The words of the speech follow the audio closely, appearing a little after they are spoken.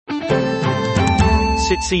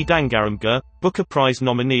Tsitsi Dangarembga, Booker Prize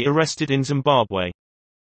nominee arrested in Zimbabwe.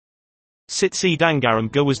 Tsitsi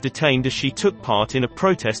Dangarembga was detained as she took part in a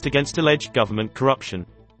protest against alleged government corruption.